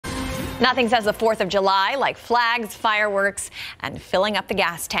Nothing says the 4th of July like flags, fireworks, and filling up the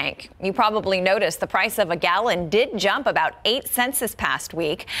gas tank. You probably noticed the price of a gallon did jump about 8 cents this past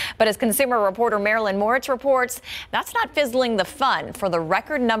week. But as consumer reporter Marilyn Moritz reports, that's not fizzling the fun for the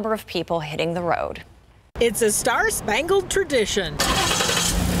record number of people hitting the road. It's a star-spangled tradition,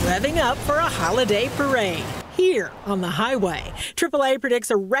 revving up for a holiday parade. Here on the highway, AAA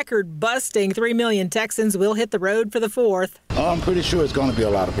predicts a record-busting 3 million Texans will hit the road for the 4th. I'm pretty sure it's going to be a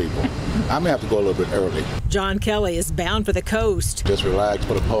lot of people. I may have to go a little bit early. John Kelly is bound for the coast. Just relax,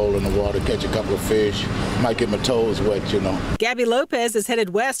 put a pole in the water, catch a couple of fish. Might get my toes wet, you know. Gabby Lopez is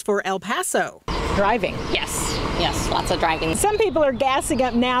headed west for El Paso. Driving. Yes, lots of driving. Some people are gassing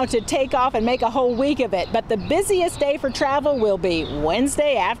up now to take off and make a whole week of it, but the busiest day for travel will be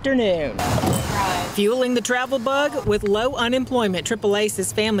Wednesday afternoon. Fueling the travel bug with low unemployment, AAA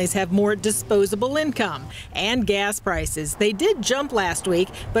says families have more disposable income. And gas prices. They did jump last week,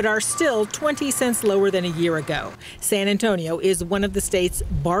 but are still 20 cents lower than a year ago. San Antonio is one of the state's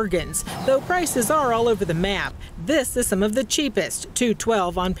bargains, though prices are all over the map. This is some of the cheapest,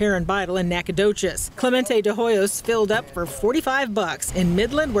 $2.12 on Perrin Vital in Nacogdoches. Clemente de Hoyos filled up for $45. In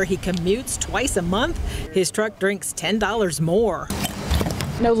Midland, where he commutes twice a month, his truck drinks $10 more.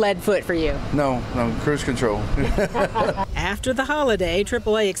 No lead foot for you. No, cruise control. After the holiday,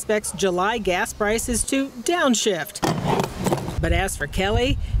 AAA expects July gas prices to downshift. But as for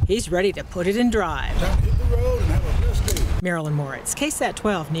Kelly, he's ready to put it in drive. Time to hit the road and have a blessed day. Marilyn Moritz, KSAT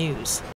 12 News.